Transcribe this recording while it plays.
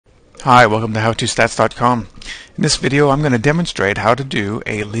Hi, welcome to howtostats.com. In this video I'm going to demonstrate how to do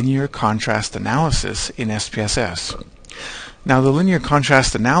a linear contrast analysis in SPSS. Now the linear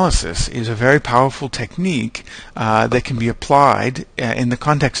contrast analysis is a very powerful technique that can be applied in the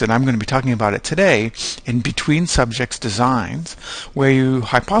context that I'm going to be talking about it today in between subjects designs, where you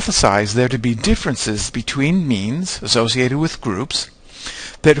hypothesize there to be differences between means associated with groups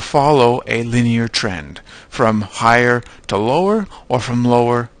that follow a linear trend from higher to lower or from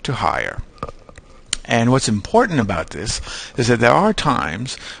lower to higher. And what's important about this is that there are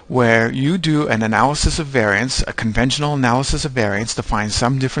times where you do an analysis of variance, a conventional analysis of variance, to find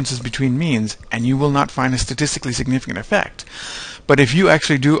some differences between means, and you will not find a statistically significant effect. But if you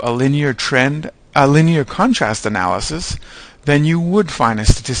actually do a linear contrast analysis, then you would find a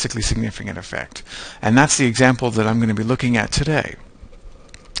statistically significant effect. And that's the example that I'm going to be looking at today.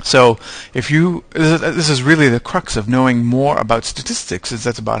 So this is really the crux of knowing more about statistics, is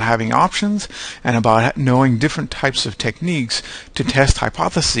that's about having options and about knowing different types of techniques to test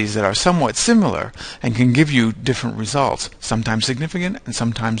hypotheses that are somewhat similar and can give you different results, sometimes significant and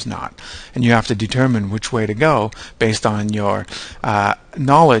sometimes not. And you have to determine which way to go based on your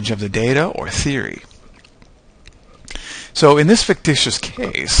knowledge of the data or theory. So in this fictitious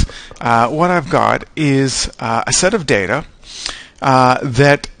case, what I've got is a set of data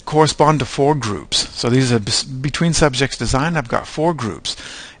that correspond to 4 groups. So these are between subjects design. I've got 4 groups,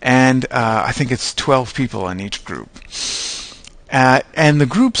 and I think it's 12 people in each group. And the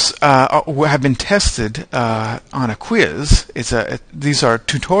groups have been tested on a quiz. These are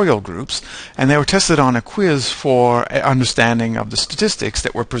tutorial groups, and they were tested on a quiz for understanding of the statistics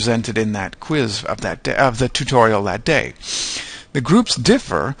that were presented in that quiz of the tutorial that day. The groups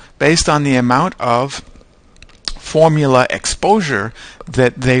differ based on the amount of formula exposure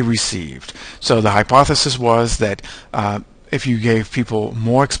that they received. So the hypothesis was that if you gave people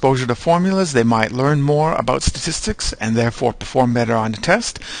more exposure to formulas, they might learn more about statistics and therefore perform better on the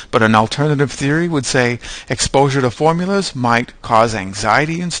test. But an alternative theory would say exposure to formulas might cause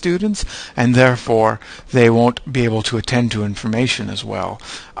anxiety in students, and therefore they won't be able to attend to information as well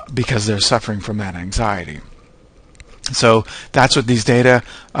because they're suffering from that anxiety. So that's what these data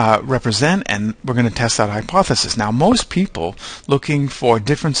represent, and we're going to test that hypothesis. Now, most people looking for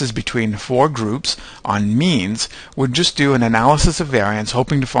differences between 4 groups on means would just do an analysis of variance,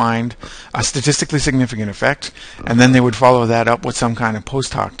 hoping to find a statistically significant effect, and then they would follow that up with some kind of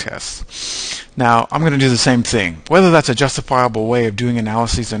post hoc test. Now, I'm going to do the same thing. Whether that's a justifiable way of doing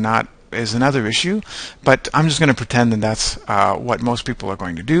analyses or not is another issue, but I'm just going to pretend that that's what most people are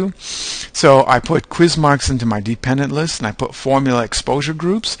going to do. So I put quiz marks into my dependent list, and I put formula exposure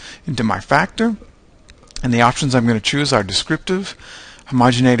groups into my factor, and the options I'm going to choose are descriptive,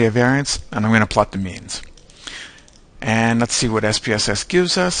 homogeneity of variance, and I'm going to plot the means. And let's see what SPSS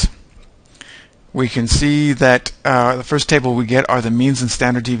gives us. We can see that the first table we get are the means and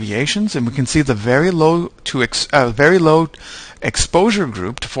standard deviations, and we can see the very low exposure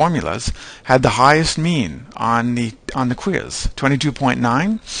group to formulas had the highest mean on the quiz,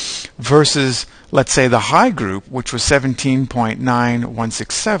 22.9, versus, let's say, the high group, which was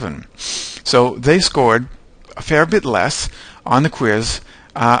 17.9167. So they scored a fair bit less on the quiz,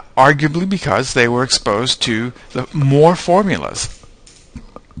 arguably because they were exposed to more formulas.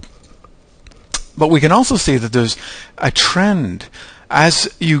 But we can also see that there's a trend. As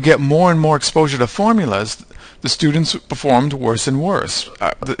you get more and more exposure to formulas, the students performed worse and worse.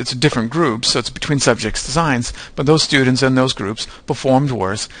 It's different groups, so it's between subjects designs, but those students and those groups performed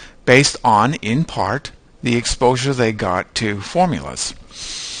worse based on, in part, the exposure they got to formulas.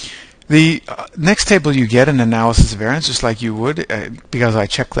 The next table you get an analysis of variance, just like you would, because I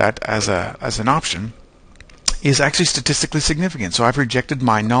checked that as an option, is actually statistically significant. So I've rejected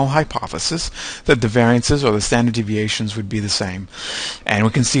my null hypothesis that the variances or the standard deviations would be the same. And we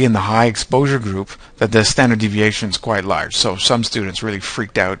can see in the high exposure group that the standard deviation is quite large. So some students really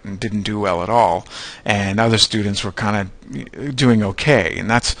freaked out and didn't do well at all, and other students were kind of doing okay. And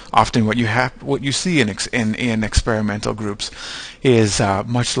that's often what you see in experimental groups is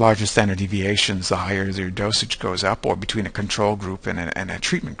much larger standard deviations the higher your dosage goes up, or between a control group and a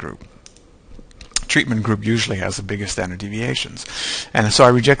treatment group. Treatment group usually has the biggest standard deviations. And so I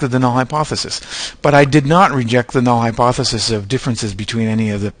rejected the null hypothesis. But I did not reject the null hypothesis of differences between any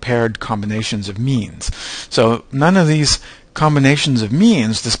of the paired combinations of means. So none of these combinations of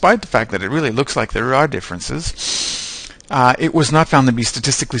means, despite the fact that it really looks like there are differences, it was not found to be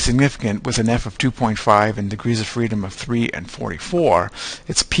statistically significant with an F of 2.5 and degrees of freedom of 3 and 44.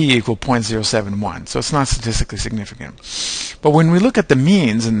 Its P equal 0.071. So it's not statistically significant. But when we look at the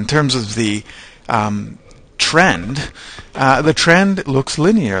means in terms of the trend looks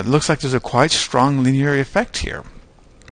linear. It looks like there's a quite strong linear effect here.